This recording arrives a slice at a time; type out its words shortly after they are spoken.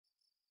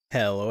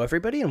Hello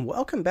everybody and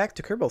welcome back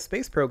to Kerbal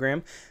Space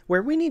Program,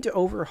 where we need to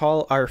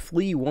overhaul our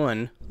Flea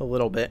 1 a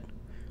little bit.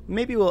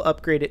 Maybe we'll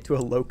upgrade it to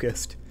a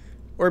Locust,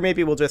 or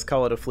maybe we'll just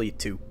call it a Flea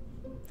 2.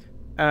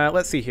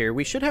 Let's see here,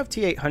 we should have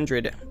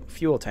T-800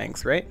 fuel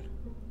tanks, right?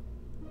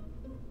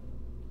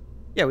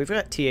 Yeah, we've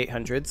got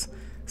T-800s,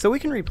 so we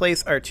can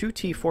replace our two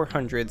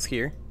T-400s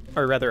here,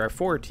 or rather our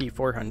four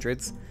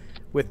T-400s,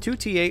 with two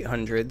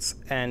T-800s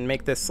and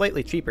make this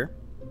slightly cheaper.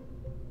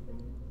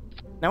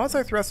 Now what's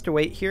our thrust to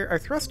weight here? Our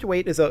thrust to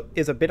weight is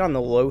a bit on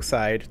the low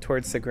side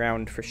towards the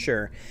ground for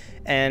sure.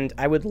 And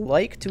I would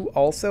like to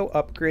also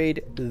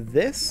upgrade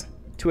this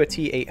to a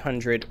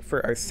T-800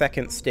 for our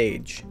second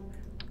stage,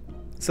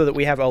 so that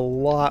we have a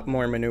lot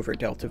more maneuver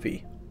delta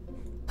V.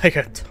 Like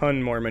a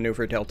ton more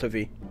maneuver delta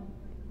V.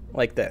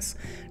 Like this.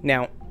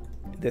 Now,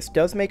 this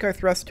does make our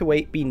thrust to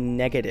weight be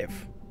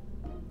negative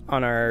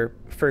on our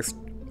first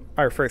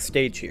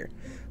stage here.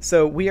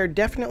 So we are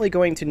definitely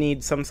going to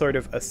need some sort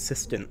of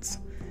assistance.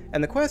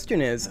 And the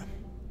question is,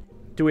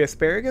 do we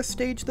asparagus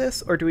stage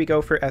this, or do we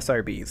go for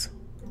SRBs?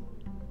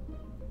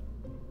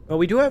 Well,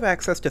 we do have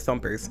access to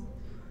thumpers,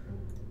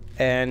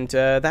 and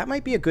that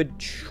might be a good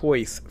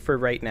choice for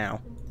right now.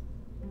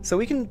 So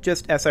we can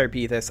just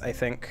SRB this, I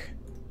think.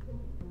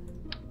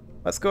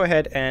 Let's go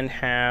ahead and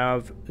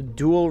have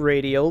dual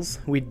radials.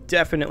 We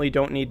definitely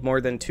don't need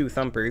more than two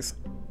thumpers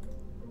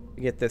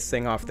to get this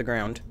thing off the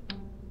ground.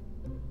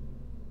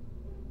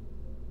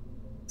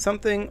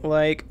 Something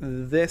like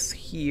this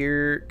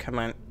here. Come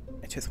on,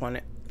 I just want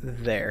it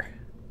there.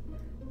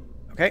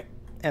 Okay,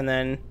 and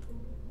then,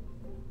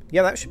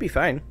 yeah, that should be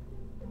fine.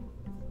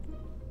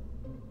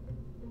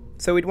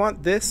 So we'd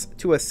want this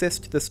to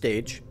assist the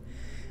stage,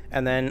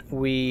 and then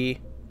we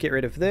get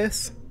rid of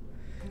this.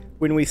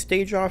 When we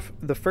stage off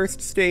the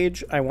first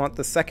stage, I want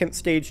the second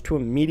stage to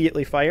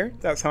immediately fire.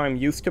 That's how I'm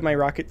used to my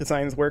rocket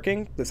designs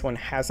working. This one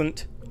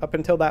hasn't up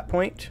until that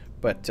point,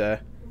 but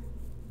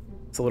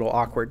it's a little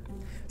awkward.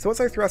 So what's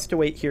our thrust to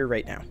weight here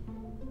right now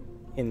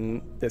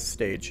in this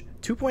stage?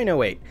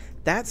 2.08.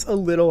 That's a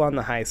little on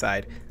the high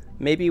side.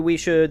 Maybe we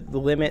should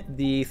limit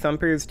the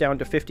thumpers down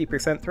to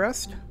 50%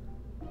 thrust?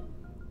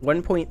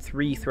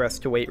 1.3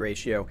 thrust to weight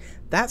ratio.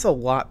 That's a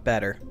lot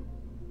better.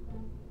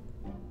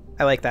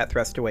 I like that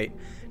thrust to weight.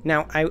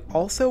 Now, I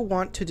also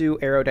want to do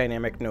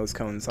aerodynamic nose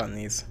cones on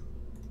these.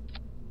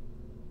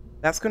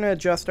 That's going to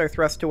adjust our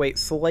thrust to weight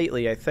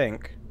slightly, I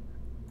think.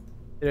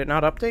 Did it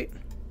not update?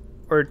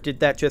 Or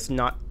did that just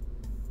not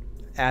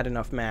add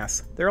enough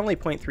mass? They're only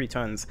 0.3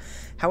 tons.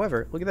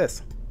 However, look at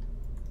this.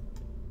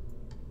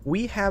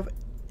 We have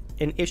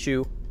an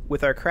issue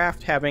with our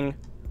craft having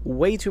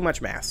way too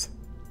much mass.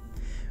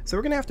 So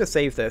we're going to have to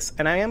save this,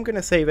 and I am going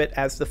to save it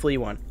as the Flea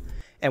 1.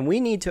 And we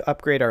need to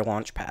upgrade our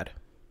launch pad.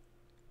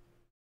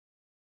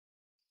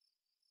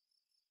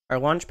 Our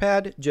launch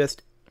pad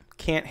just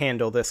can't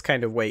handle this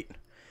kind of weight.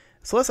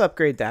 So let's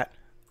upgrade that.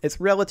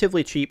 It's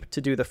relatively cheap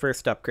to do the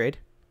first upgrade.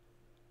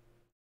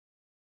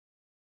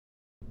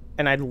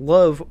 And I'd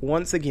love,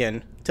 once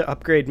again, to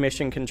upgrade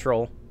mission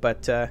control,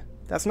 but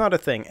that's not a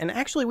thing. And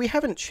actually, we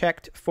haven't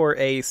checked for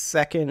a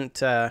second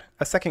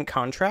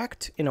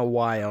contract in a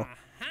while.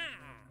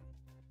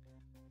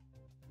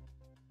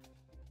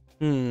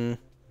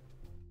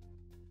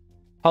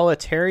 Haul a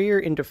Terrier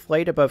into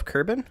flight above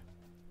Kerbal?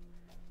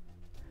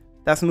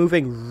 That's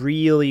moving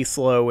really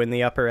slow in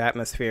the upper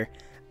atmosphere.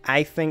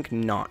 I think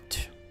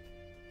not.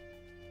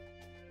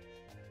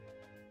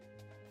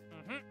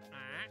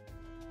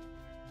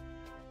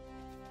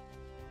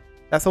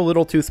 That's a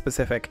little too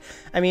specific.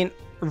 I mean,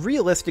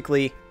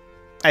 realistically,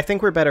 I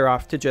think we're better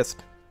off to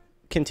just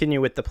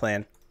continue with the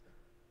plan.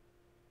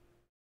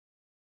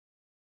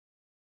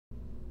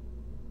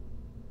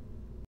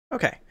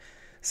 Okay,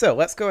 so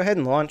let's go ahead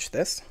and launch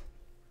this.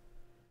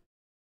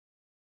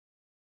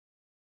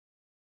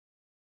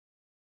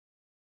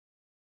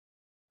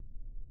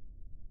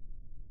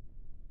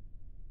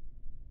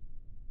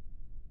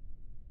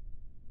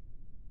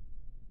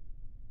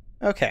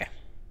 Okay.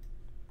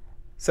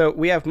 So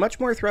we have much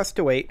more thrust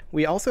to weight.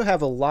 We also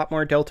have a lot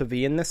more delta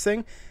V in this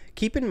thing.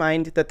 Keep in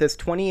mind that this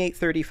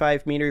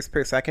 2835 meters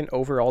per second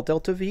overall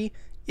delta V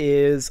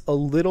is a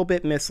little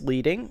bit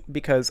misleading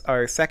because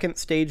our second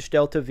stage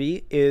delta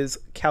V is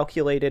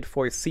calculated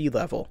for sea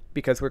level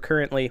because we're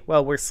currently,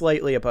 well, we're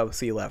slightly above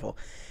sea level.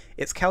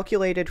 It's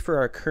calculated for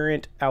our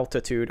current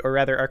altitude, or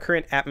rather our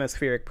current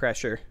atmospheric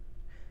pressure.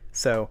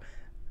 So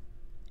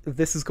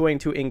this is going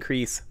to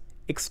increase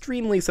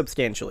extremely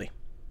substantially.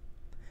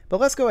 But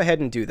let's go ahead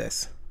and do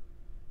this.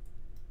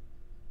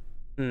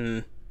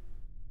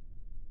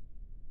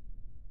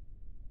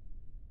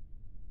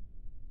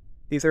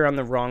 These are on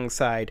the wrong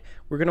side.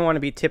 We're going to want to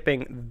be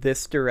tipping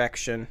this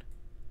direction.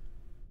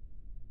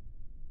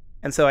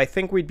 And so I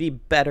think we'd be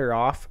better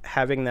off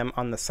having them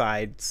on the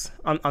sides,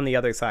 on the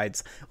other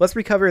sides. Let's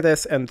recover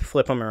this and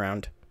flip them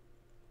around.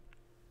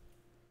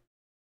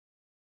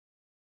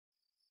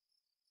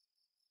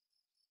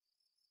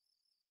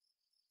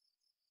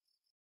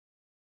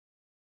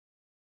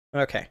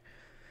 Okay.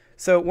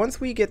 So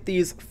once we get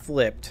these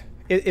flipped,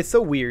 it's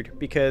so weird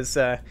because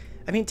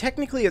I mean,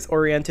 technically it's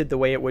oriented the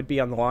way it would be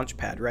on the launch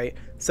pad, right?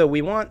 So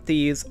we want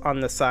these on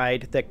the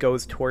side that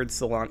goes towards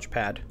the launch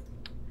pad.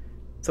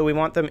 So we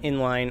want them in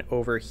line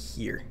over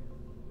here.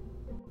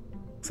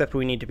 Except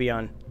we need to be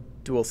on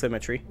dual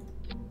symmetry.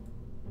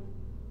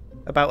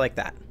 About like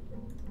that.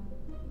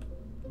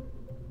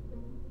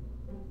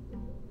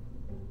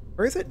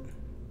 Or is it?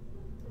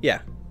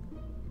 Yeah.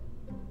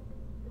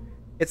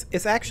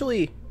 It's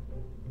actually...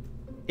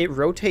 It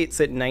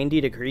rotates at 90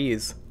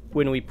 degrees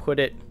when we put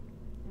it...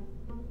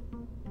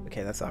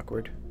 Okay, that's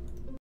awkward.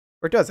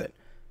 Or does it?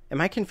 Am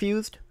I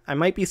confused? I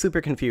might be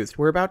super confused.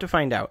 We're about to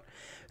find out.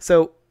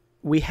 So,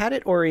 we had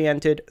it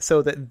oriented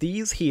so that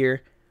these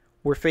here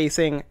were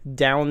facing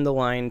down the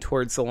line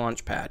towards the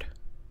launch pad.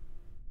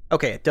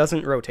 Okay, it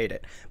doesn't rotate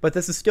it, but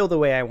this is still the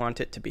way I want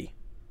it to be.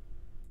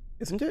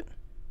 Isn't it?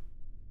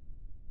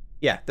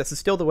 Yeah, this is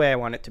still the way I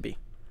want it to be.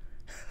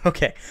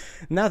 Okay,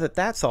 now that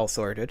that's all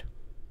sorted,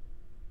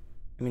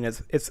 I mean,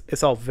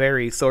 it's all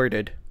very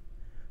sorted.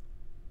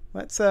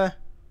 Let's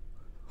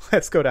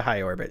go to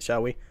high orbit,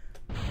 shall we?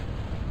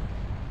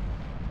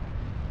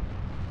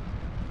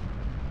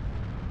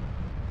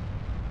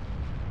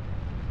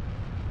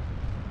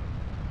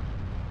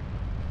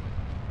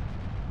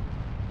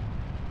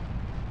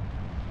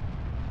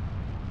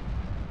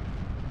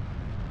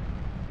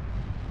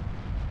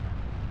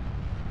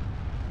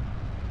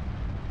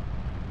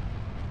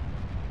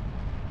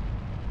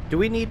 Do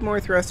we need more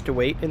thrust to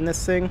weight in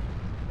this thing?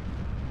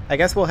 I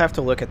guess we'll have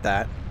to look at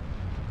that.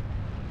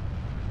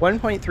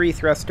 1.3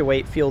 thrust to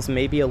weight feels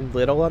maybe a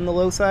little on the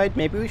low side.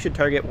 Maybe we should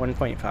target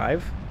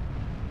 1.5.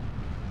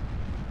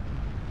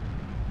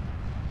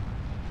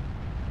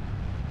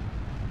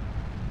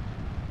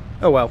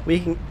 Oh well,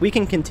 we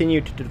can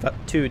continue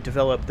to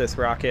develop this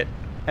rocket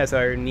as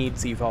our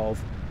needs evolve,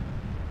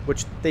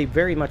 which they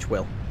very much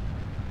will.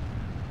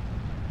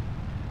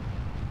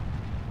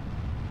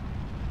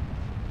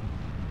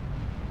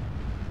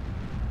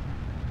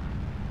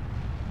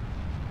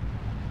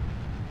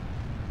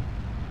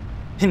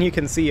 And you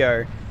can see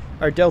our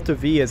delta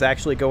V is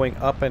actually going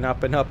up and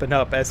up and up and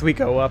up as we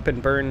go up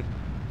and burn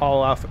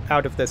all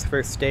out of this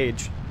first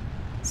stage.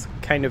 It's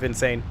kind of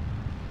insane.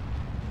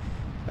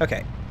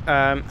 Okay,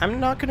 I'm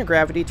not going to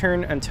gravity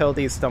turn until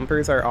these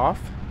thumpers are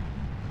off.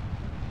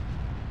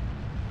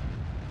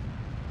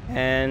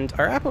 And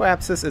our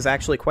apoapsis is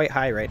actually quite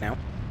high right now.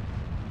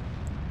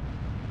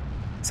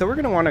 So we're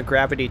going to want to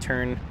gravity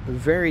turn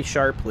very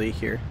sharply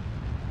here.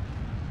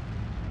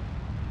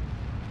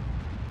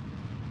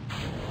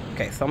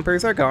 Okay,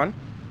 thumpers are gone.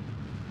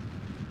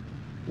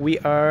 We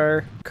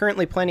are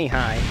currently plenty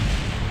high,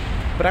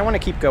 but I want to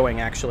keep going,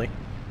 actually.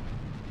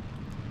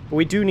 But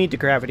we do need to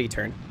gravity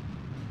turn.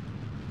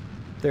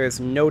 There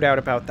is no doubt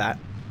about that.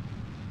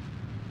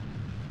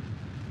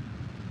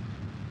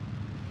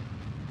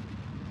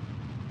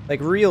 Like,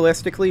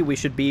 realistically, we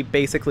should be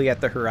basically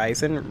at the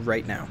horizon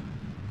right now.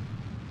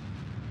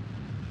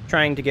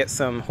 Trying to get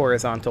some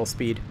horizontal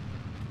speed.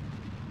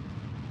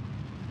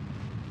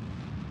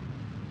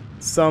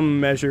 Some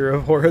measure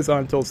of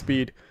horizontal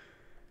speed.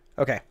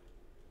 Okay.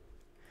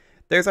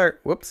 There's our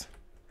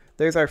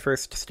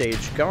first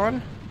stage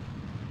gone.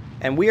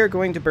 And we are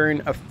going to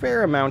burn a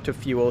fair amount of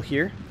fuel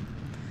here.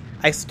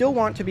 I still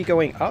want to be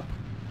going up,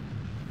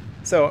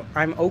 so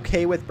I'm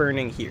okay with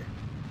burning here.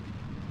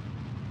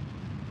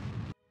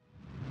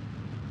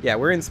 Yeah,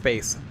 we're in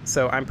space,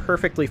 so I'm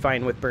perfectly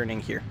fine with burning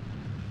here.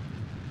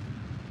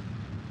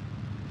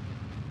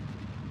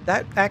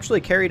 That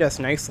actually carried us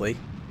nicely,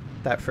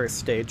 that first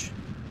stage.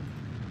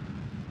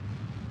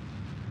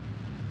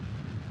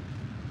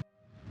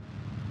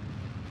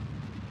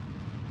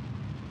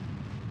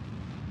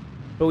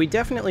 But we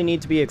definitely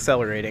need to be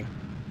accelerating.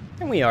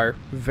 And we are,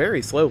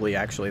 very slowly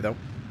actually though.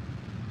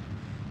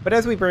 But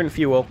as we burn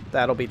fuel,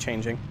 that'll be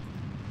changing.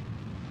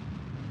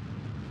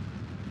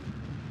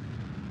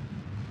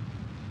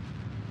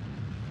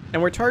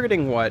 And we're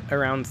targeting what,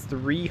 around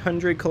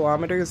 300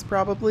 kilometers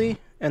probably,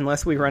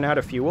 unless we run out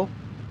of fuel?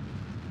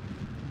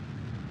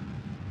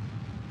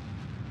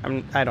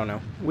 I don't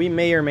know. We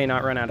may or may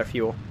not run out of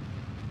fuel.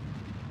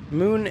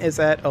 Moon is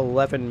at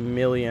 11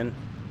 million.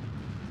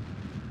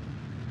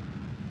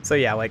 So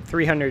yeah, like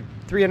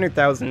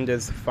 300,000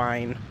 is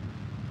fine.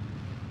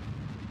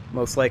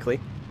 Most likely.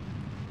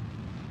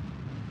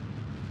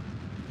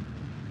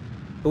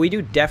 But we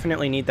do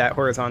definitely need that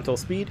horizontal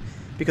speed,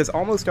 because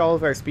almost all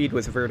of our speed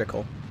was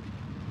vertical.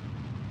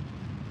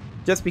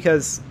 Just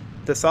because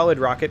the solid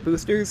rocket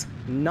boosters,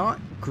 not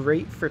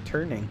great for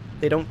turning.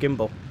 They don't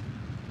gimbal.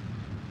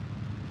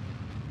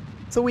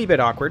 It's a wee bit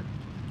awkward.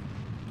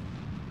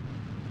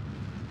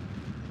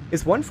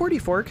 Is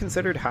 144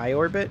 considered high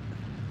orbit?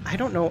 I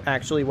don't know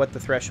actually what the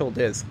threshold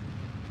is.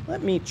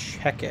 Let me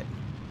check it.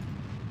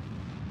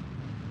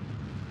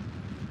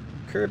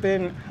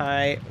 Kerbal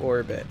high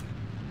orbit.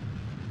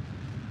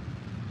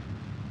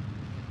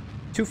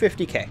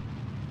 250K.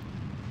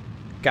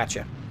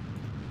 Gotcha.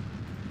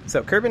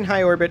 So Kerbal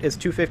high orbit is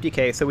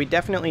 250K, so we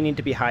definitely need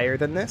to be higher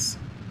than this.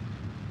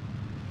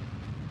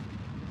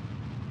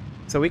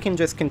 So we can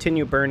just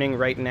continue burning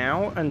right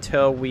now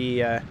until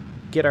we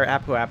get our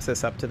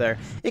apoapsis up to there.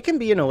 It can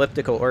be an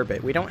elliptical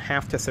orbit. We don't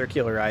have to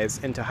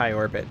circularize into high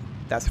orbit.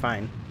 That's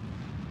fine.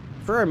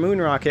 For our moon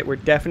rocket, we're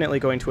definitely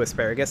going to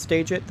asparagus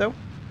stage it, though.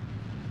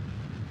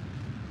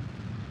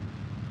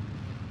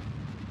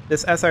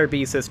 This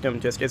SRB system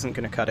just isn't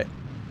going to cut it.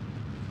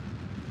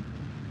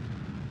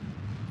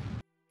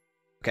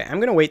 Okay, I'm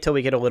going to wait till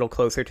we get a little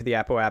closer to the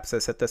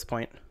apoapsis at this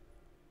point.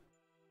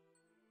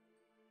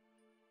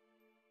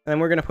 And then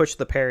we're going to push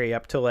the peri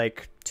up to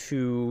like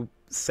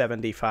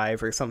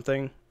 275 or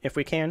something, if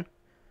we can.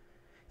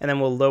 And then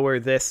we'll lower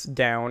this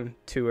down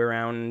to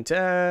around,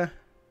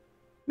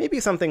 maybe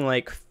something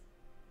like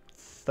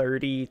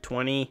 30,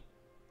 20,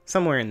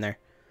 somewhere in there.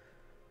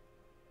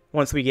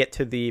 Once we get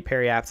to the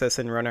periapsis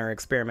and run our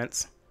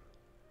experiments.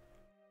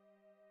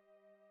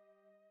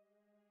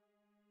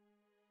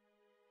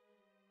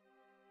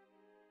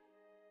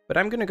 But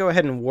I'm going to go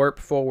ahead and warp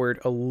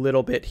forward a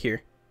little bit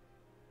here.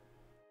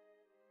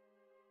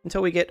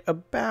 Until we get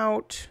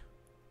about...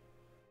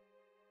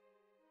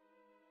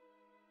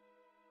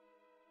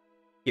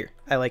 here.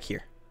 I like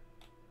here.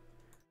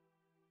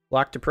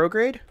 Lock to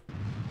prograde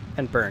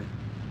and burn.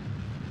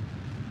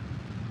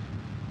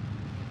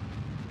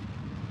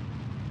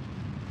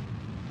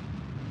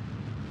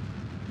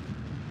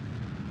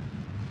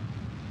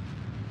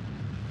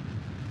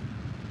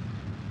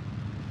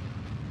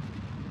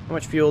 How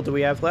much fuel do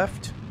we have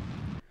left?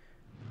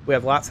 We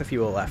have lots of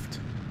fuel left.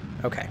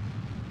 Okay.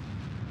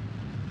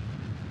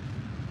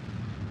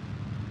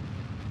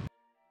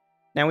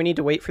 Now we need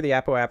to wait for the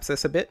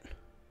apoapsis a bit.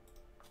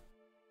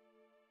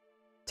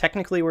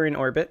 Technically we're in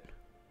orbit.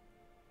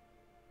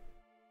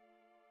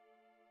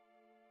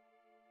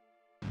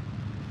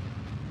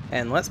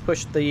 And let's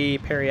push the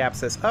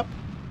periapsis up.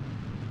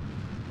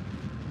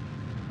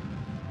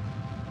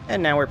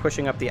 And now we're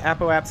pushing up the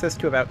apoapsis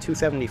to about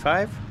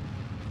 275.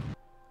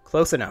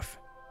 Close enough.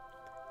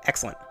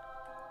 Excellent.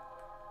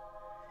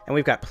 And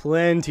we've got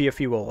plenty of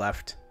fuel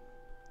left.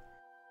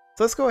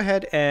 So let's go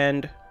ahead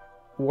and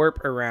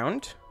warp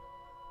around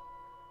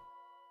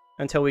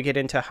until we get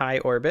into high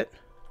orbit.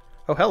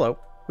 Oh, hello.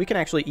 We can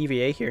actually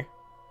EVA here.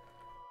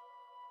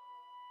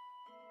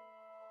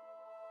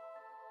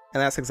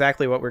 And that's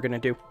exactly what we're going to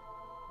do.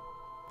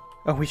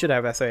 Oh, we should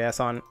have SAS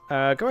on.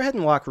 Go ahead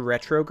and lock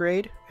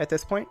retrograde at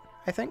this point,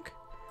 I think.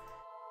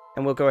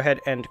 And we'll go ahead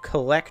and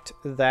collect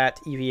that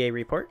EVA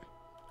report.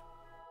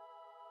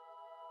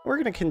 We're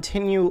going to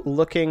continue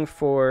looking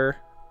for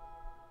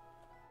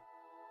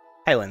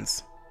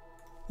islands.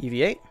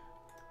 EVA.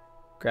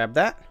 Grab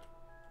that.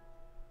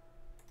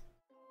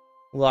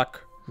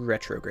 Lock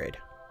retrograde.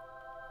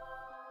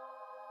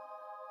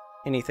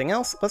 Anything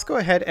else? Let's go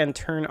ahead and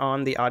turn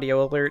on the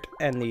audio alert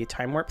and the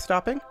time warp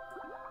stopping.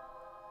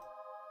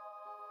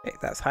 Okay,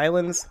 that's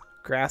highlands,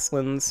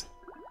 grasslands,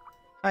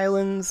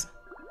 highlands,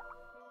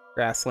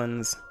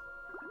 grasslands,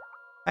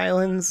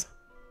 highlands.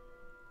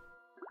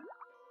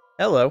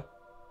 Hello.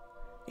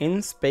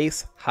 In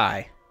space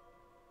high.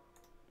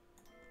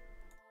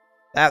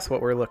 That's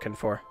what we're looking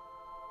for.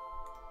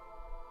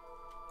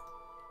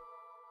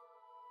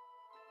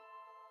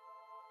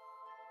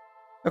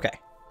 Okay.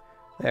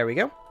 There we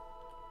go.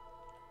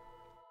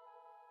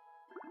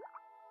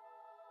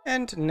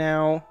 And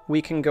now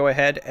we can go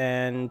ahead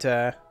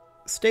and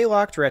stay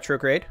locked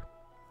retrograde.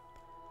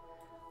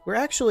 We're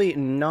actually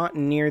not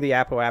near the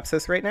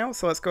apoapsis right now,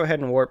 so let's go ahead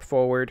and warp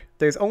forward.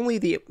 There's only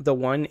the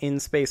one in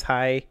space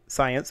high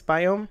science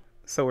biome,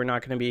 so we're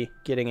not going to be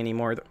getting any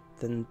more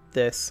than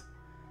this.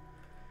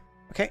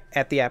 Okay,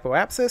 at the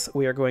apoapsis,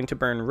 we are going to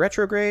burn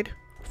retrograde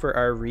for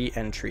our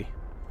re-entry.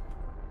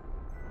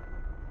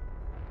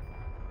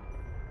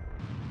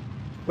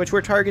 Which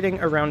we're targeting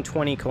around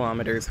 20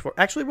 kilometers for.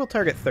 Actually, we'll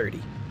target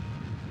 30.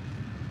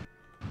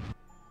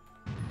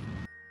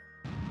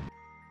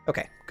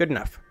 Okay, good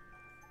enough.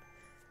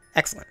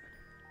 Excellent.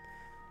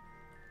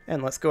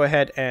 And let's go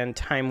ahead and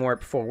time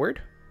warp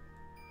forward.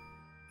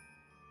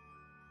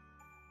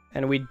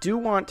 And we do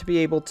want to be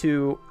able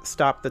to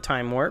stop the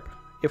time warp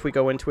if we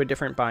go into a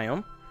different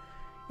biome.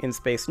 In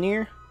space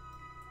near.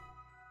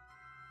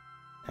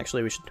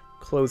 Actually, we should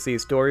close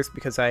these doors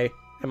because I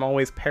am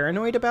always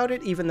paranoid about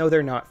it, even though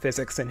they're not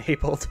physics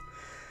enabled.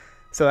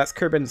 So that's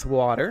Kerbin's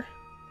water.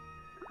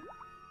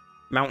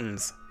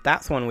 Mountains.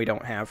 That's one we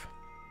don't have.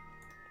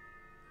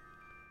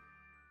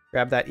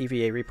 Grab that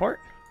EVA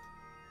report.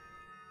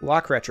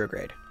 Lock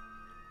retrograde.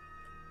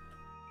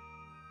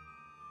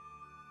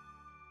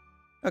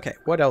 Okay,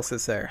 what else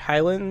is there?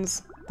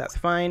 Highlands. That's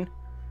fine.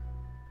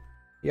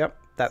 Yep,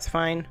 that's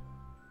fine.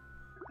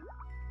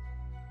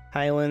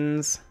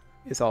 Highlands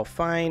is all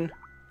fine.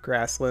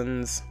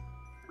 Grasslands.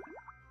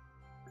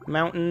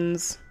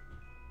 Mountains.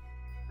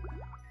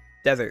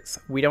 Deserts.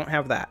 We don't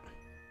have that.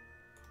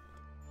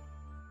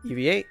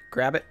 EVA,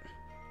 grab it.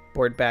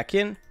 Board back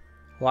in.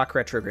 Lock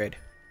retrograde.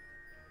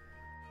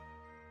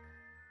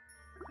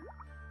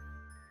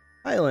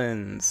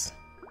 Highlands.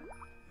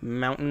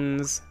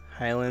 Mountains.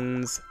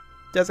 Highlands.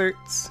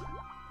 Deserts.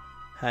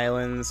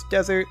 Highlands.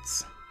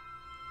 Deserts.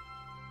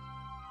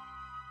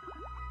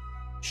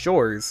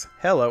 Shores.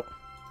 Hello.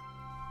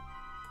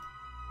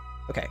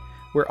 Okay.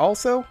 We're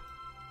also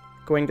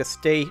going to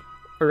stay,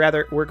 or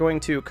rather, we're going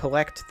to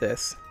collect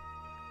this.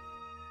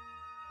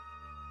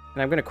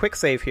 And I'm going to quick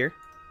save here.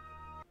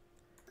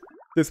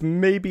 This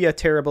may be a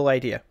terrible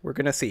idea. We're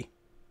going to see.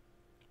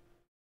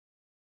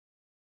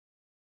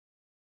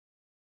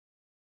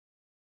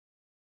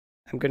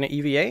 I'm going to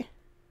EVA.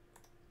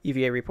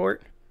 EVA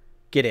report.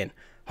 Get in.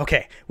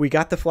 Okay, we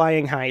got the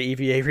flying high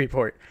EVA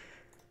report.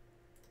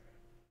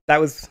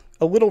 That was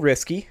a little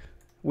risky.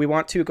 We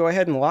want to go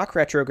ahead and lock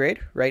retrograde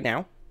right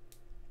now.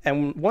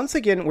 And once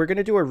again, we're going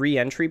to do a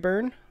re-entry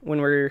burn when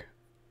we're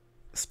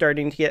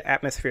starting to get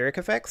atmospheric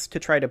effects to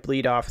try to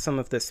bleed off some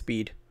of this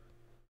speed.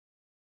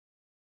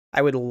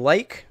 I would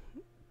like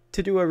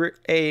to do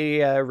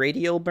a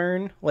radial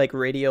burn, like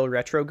radial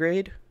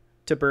retrograde,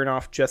 to burn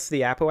off just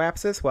the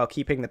apoapsis while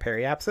keeping the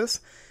periapsis,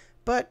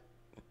 but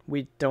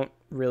we don't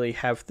really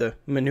have the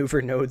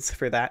maneuver nodes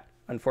for that,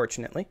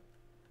 unfortunately.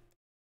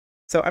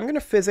 So I'm going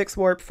to physics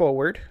warp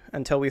forward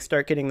until we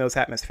start getting those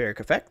atmospheric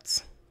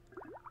effects.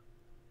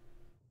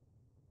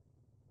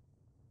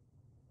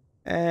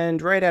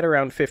 And right at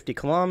around 50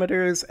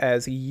 kilometers,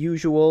 as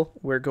usual,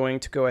 we're going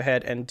to go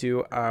ahead and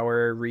do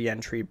our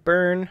re-entry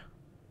burn.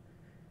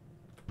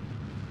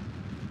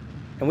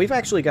 And we've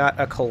actually got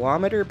 1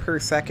 kilometer per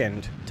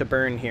second to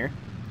burn here.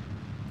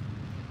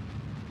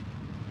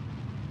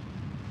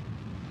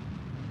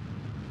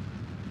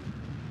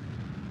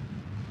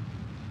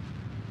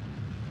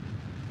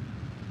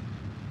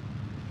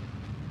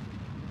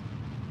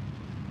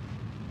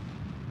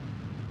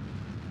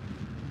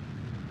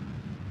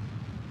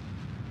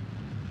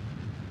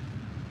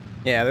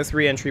 Yeah, this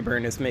re-entry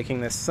burn is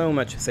making this so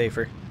much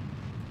safer.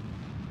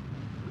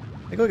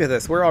 Like, look at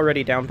this. We're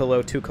already down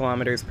below 2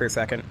 kilometers per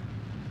second.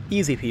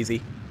 Easy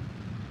peasy.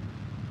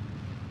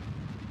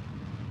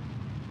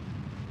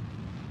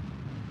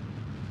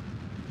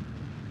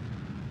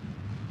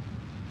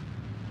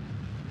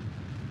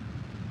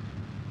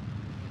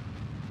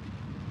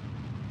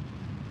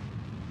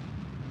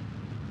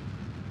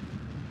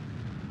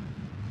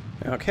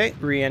 Okay,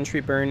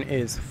 re-entry burn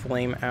is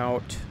flame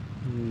out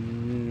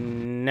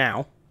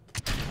now.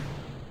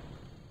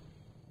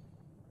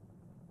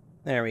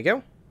 There we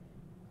go.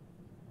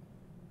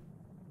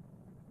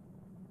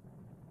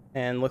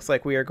 And looks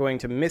like we are going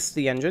to miss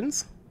the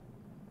engines.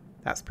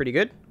 That's pretty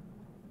good.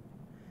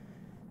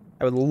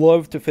 I would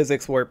love to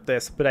physics warp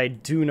this, but I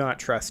do not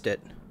trust it.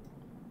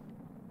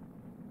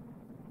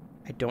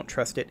 I don't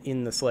trust it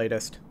in the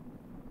slightest.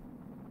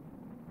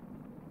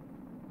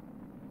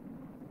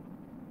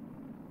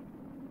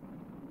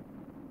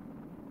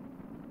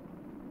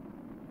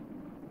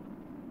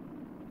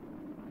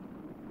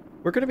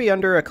 We're going to be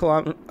under a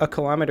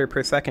kilometer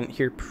per second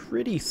here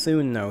pretty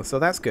soon, though, so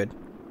that's good.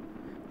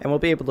 And we'll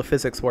be able to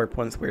physics warp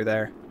once we're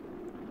there.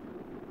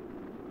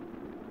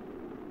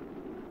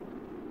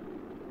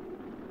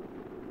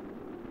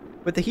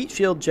 With the heat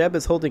shield, Jeb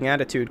is holding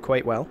attitude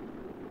quite well.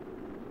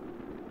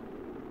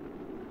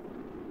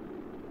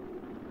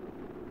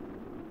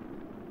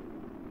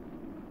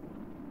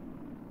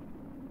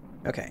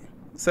 Okay,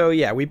 so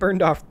yeah, we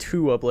burned off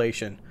 2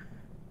 ablation.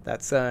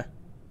 That's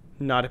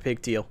not a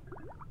big deal.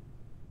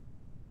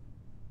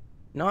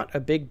 Not a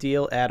big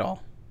deal at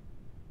all.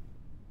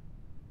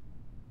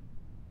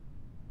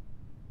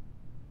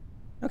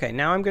 Okay,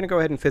 now I'm going to go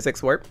ahead and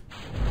physics warp.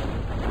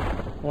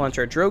 Launch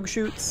our drogue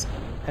chutes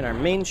and our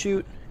main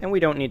chute, and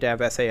we don't need to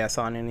have SAS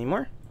on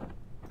anymore.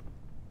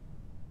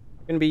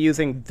 I'm going to be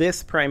using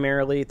this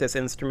primarily, this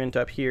instrument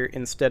up here,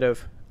 instead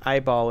of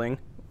eyeballing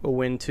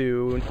when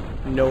to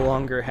no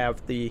longer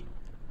have the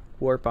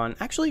warp on.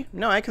 Actually,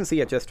 no, I can see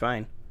it just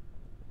fine.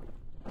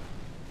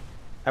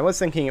 I was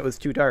thinking it was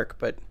too dark,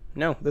 but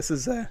no, this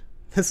is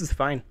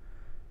fine.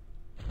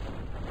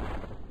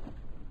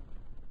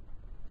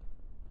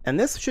 And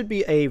this should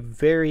be a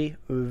very,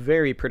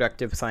 very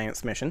productive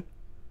science mission.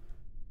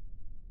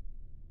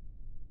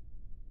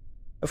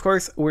 Of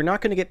course, we're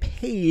not going to get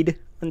paid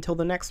until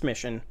the next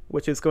mission,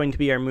 which is going to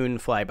be our moon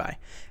flyby.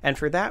 And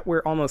for that,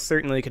 we're almost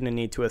certainly going to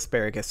need to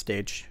asparagus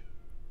stage.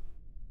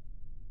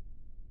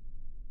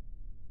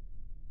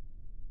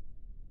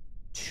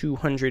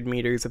 200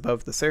 meters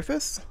above the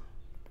surface.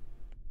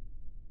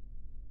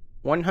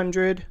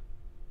 100.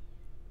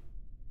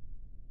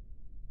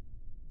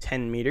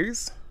 10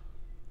 meters.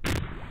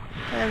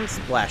 And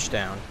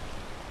splashdown.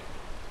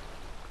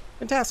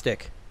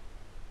 Fantastic.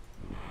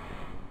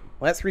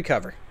 Let's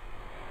recover.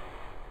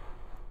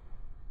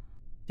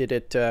 Did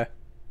it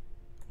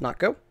not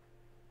go?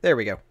 There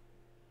we go.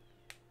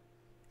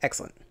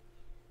 Excellent.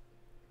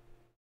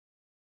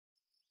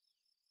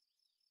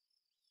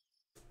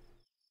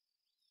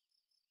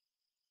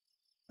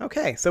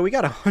 Okay, so we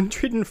got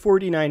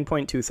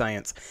 149.2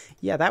 science.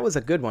 Yeah, that was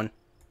a good one.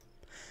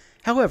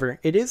 However,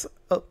 it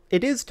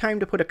is time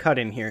to put a cut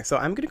in here, so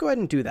I'm going to go ahead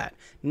and do that.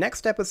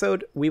 Next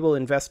episode, we will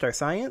invest our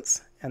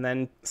science, and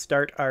then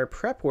start our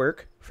prep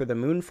work for the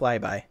moon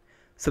flyby.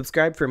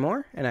 Subscribe for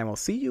more, and I will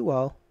see you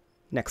all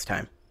next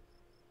time.